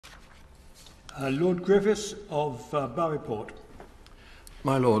Lord Griffiths of Burry Port.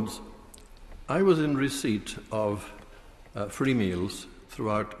 My Lords, I was in receipt of free meals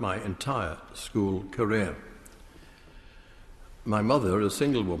throughout my entire school career. My mother, a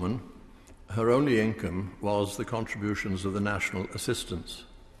single woman, her only income was the contributions of the national assistance.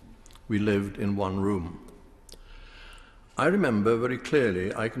 We lived in one room. I remember very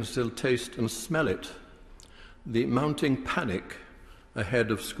clearly, I can still taste and smell it, the mounting panic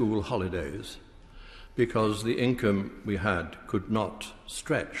ahead of school holidays, because the income we had could not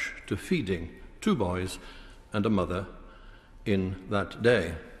stretch to feeding 2 boys and a mother in that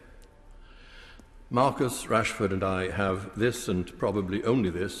day. Marcus, Rashford and I have this, and probably only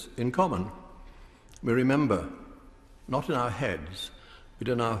this, in common. We remember, not in our heads, but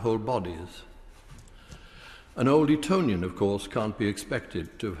in our whole bodies. An old Etonian, of course, can't be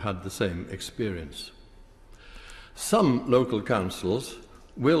expected to have had the same experience. Some local councils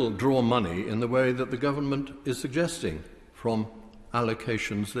will draw money in the way that the government is suggesting from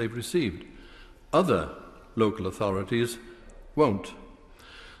allocations they've received. Other local authorities won't.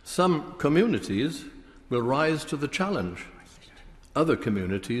 Some communities will rise to the challenge. Other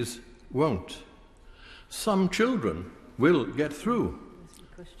communities won't. Some children will get through.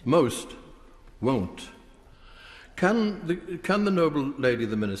 Most won't. Can the noble lady,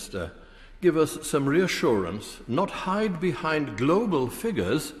 the Minister, give us some reassurance, not hide behind global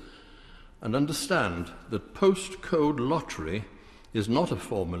figures, and understand that postcode lottery is not a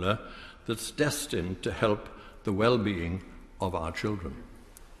formula that's destined to help the well-being of our children?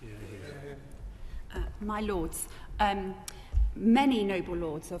 My Lords, many noble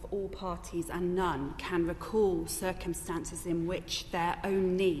lords of all parties and none can recall circumstances in which their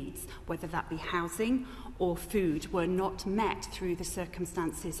own needs, whether that be housing or food, were not met through the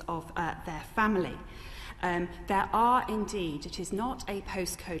circumstances of their family. There are indeed, it is not a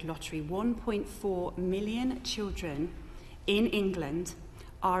postcode lottery, 1.4 million children in England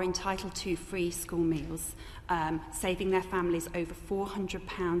are entitled to free school meals, saving their families over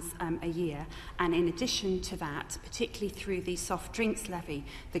 £400 a year. And in addition to that, particularly through the soft drinks levy,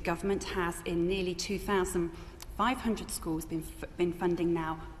 the government has in nearly 2,500 schools been funding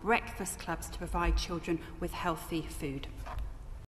now breakfast clubs to provide children with healthy food.